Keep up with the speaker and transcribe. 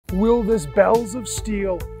Will this Bells of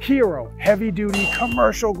Steel Hero heavy-duty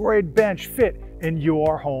commercial grade bench fit in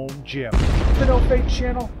your home gym? The No Fake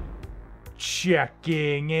channel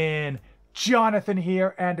checking in. Jonathan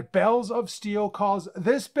here, and Bells of Steel calls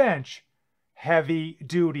this bench heavy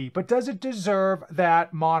duty. But does it deserve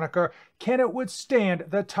that moniker? Can it withstand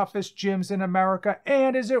the toughest gyms in America?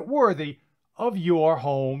 And is it worthy of your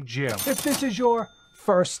home gym? If this is your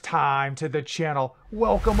first time to the channel,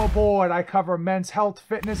 welcome aboard. I cover men's health,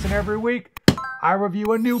 fitness, and every week I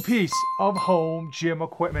review a new piece of home gym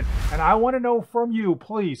equipment. And I want to know from you,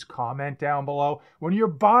 please comment down below. When you're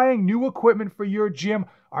buying new equipment for your gym,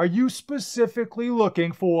 are you specifically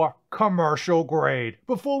looking for commercial grade?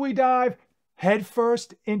 Before we dive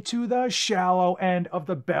headfirst into the shallow end of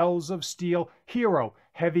the Bells of Steel Hero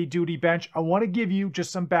heavy-duty bench, I want to give you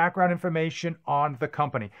just some background information on the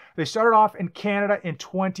company. They started off in Canada in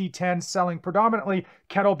 2010, selling predominantly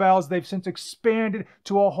kettlebells. They've since expanded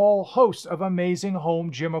to a whole host of amazing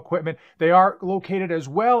home gym equipment. They are located as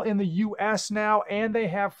well in the US now, and they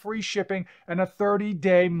have free shipping and a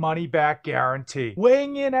 30-day money-back guarantee.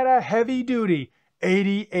 Weighing in at a heavy-duty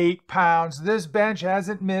 88 pounds, this bench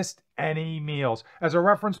hasn't missed any meals. As a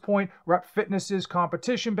reference point, Rep Fitness's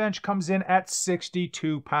competition bench comes in at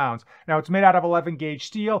 62 pounds. Now, it's made out of 11 gauge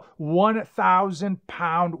steel, 1,000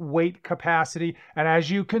 pound weight capacity, and as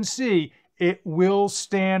you can see, it will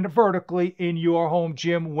stand vertically in your home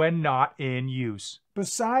gym when not in use.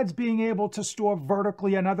 Besides being able to store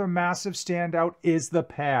vertically, another massive standout is the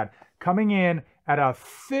pad, coming in at a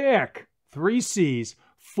thick 3Cs,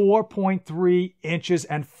 4.3 inches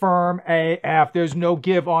and firm AF. There's no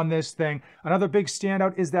give on this thing. Another big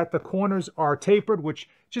standout is that the corners are tapered, which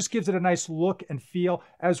just gives it a nice look and feel,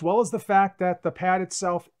 as well as the fact that the pad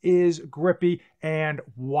itself is grippy and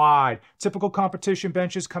wide. Typical competition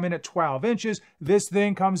benches come in at 12 inches. This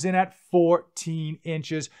thing comes in at 14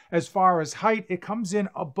 inches. As far as height, it comes in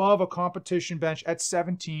above a competition bench at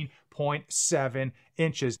 17.7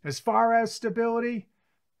 inches. As far as stability,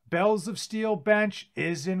 Bells of Steel bench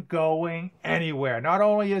isn't going anywhere. Not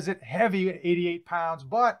only is it heavy at 88 pounds,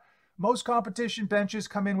 but most competition benches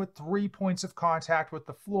come in with 3 points of contact with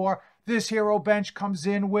the floor. This Hero bench comes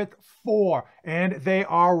in with 4, and they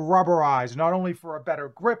are rubberized, not only for a better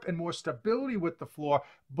grip and more stability with the floor,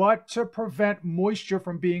 but to prevent moisture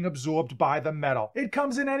from being absorbed by the metal. It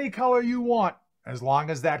comes in any color you want, as long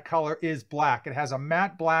as that color is black. It has a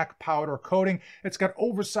matte black powder coating. It's got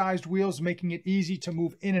oversized wheels, making it easy to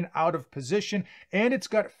move in and out of position. And it's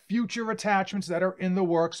got future attachments that are in the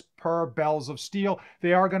works per Bells of Steel.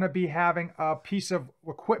 They are going to be having a piece of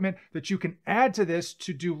equipment that you can add to this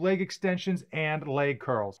to do leg extensions and leg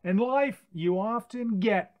curls. In life, you often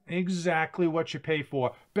get exactly what you pay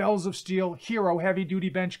for. Bells of Steel Hero heavy duty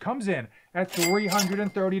bench comes in at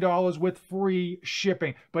 $330 with free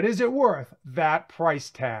shipping. But is it worth that price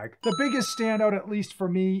tag? The biggest standout, at least for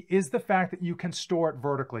me, is the fact that you can store it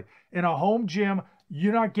vertically. In a home gym,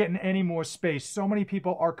 you're not getting any more space. So many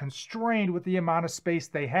people are constrained with the amount of space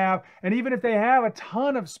they have. And even if they have a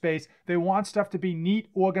ton of space, they want stuff to be neat,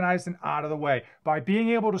 organized, and out of the way. By being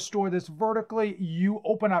able to store this vertically, you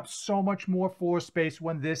open up so much more floor space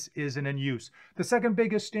when this isn't in use. The second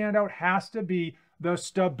biggest standout has to be the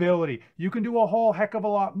stability. You can do a whole heck of a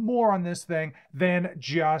lot more on this thing than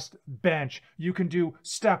just bench. You can do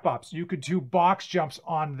step-ups. You could do box jumps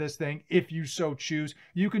on this thing if you so choose.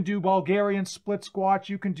 You can do Bulgarian split squats.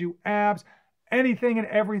 You can do abs. Anything and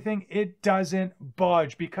everything. It doesn't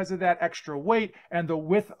budge because of that extra weight and the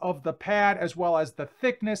width of the pad, as well as the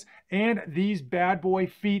thickness and these bad boy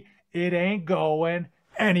feet. It ain't going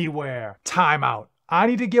anywhere. Time out. I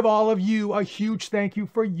need to give all of you a huge thank you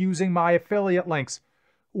for using my affiliate links,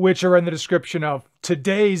 which are in the description of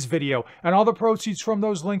today's video. And all the proceeds from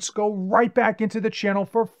those links go right back into the channel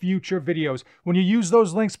for future videos. When you use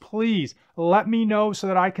those links, please let me know so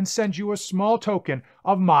that I can send you a small token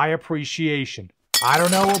of my appreciation. I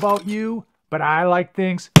don't know about you, but I like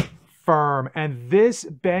things firm. And this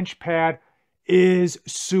bench pad is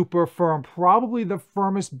super firm, probably the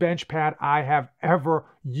firmest bench pad I have ever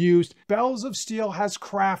used. Bells of Steel has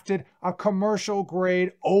crafted a commercial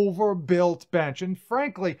grade overbuilt bench, and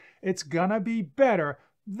frankly, it's gonna be better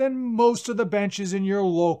than most of the benches in your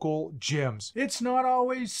local gyms. It's not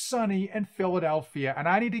always sunny in Philadelphia, and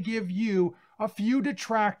I need to give you a few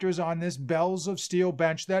detractors on this Bells of Steel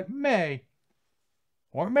bench that may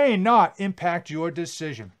or may not impact your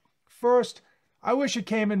decision. First, I wish it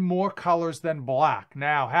came in more colors than black.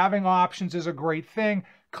 Now, having options is a great thing.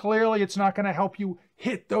 Clearly, it's not going to help you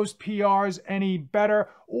hit those PRs any better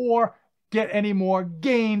or get any more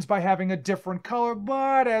gains by having a different color,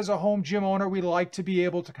 but as a home gym owner, we like to be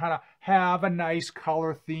able to kind of have a nice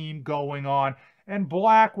color theme going on. And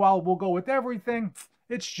black, while we'll go with everything,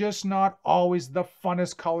 it's just not always the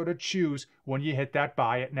funnest color to choose when you hit that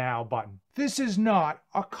buy it now button. This is not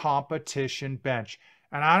a competition bench.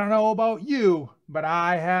 And I don't know about you, but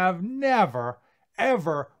I have never,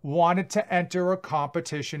 ever wanted to enter a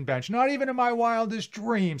competition bench, not even in my wildest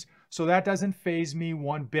dreams. So that doesn't faze me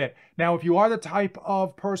one bit. Now, if you are the type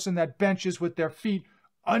of person that benches with their feet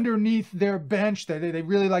underneath their bench, they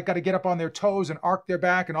really like got to get up on their toes and arc their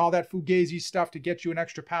back and all that fugazi stuff to get you an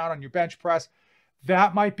extra pound on your bench press,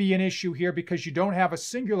 that might be an issue here because you don't have a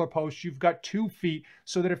singular post. You've got 2 feet,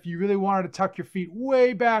 so that if you really wanted to tuck your feet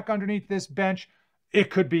way back underneath this bench,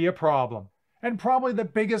 it could be a problem. And probably the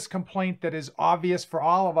biggest complaint that is obvious for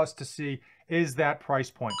all of us to see is that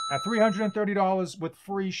price point. At $330 with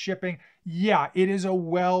free shipping, yeah, it is a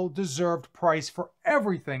well-deserved price for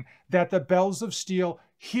everything that the Bells of Steel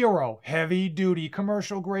Hero heavy-duty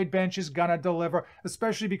commercial-grade bench is gonna deliver,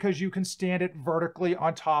 especially because you can stand it vertically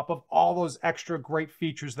on top of all those extra great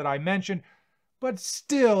features that I mentioned. But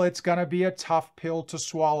still, it's gonna be a tough pill to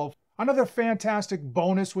swallow. Another fantastic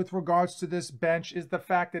bonus with regards to this bench is the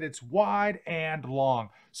fact that it's wide and long,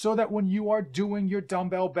 so that when you are doing your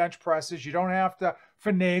dumbbell bench presses, you don't have to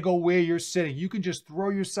finagle where you're sitting. You can just throw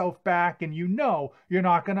yourself back and you know you're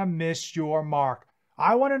not going to miss your mark.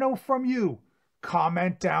 I want to know from you.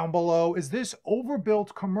 Comment down below, is this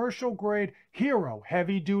overbuilt commercial grade Hero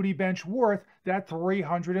heavy duty bench worth that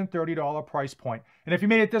 $330 price point? And if you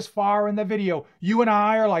made it this far in the video, you and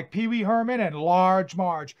I are like Pee Wee Herman and Large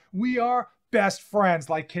Marge. We are best friends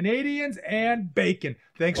like Canadians and bacon.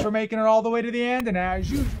 Thanks for making it all the way to the end. And as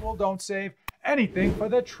usual, don't save anything for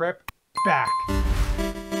the trip back.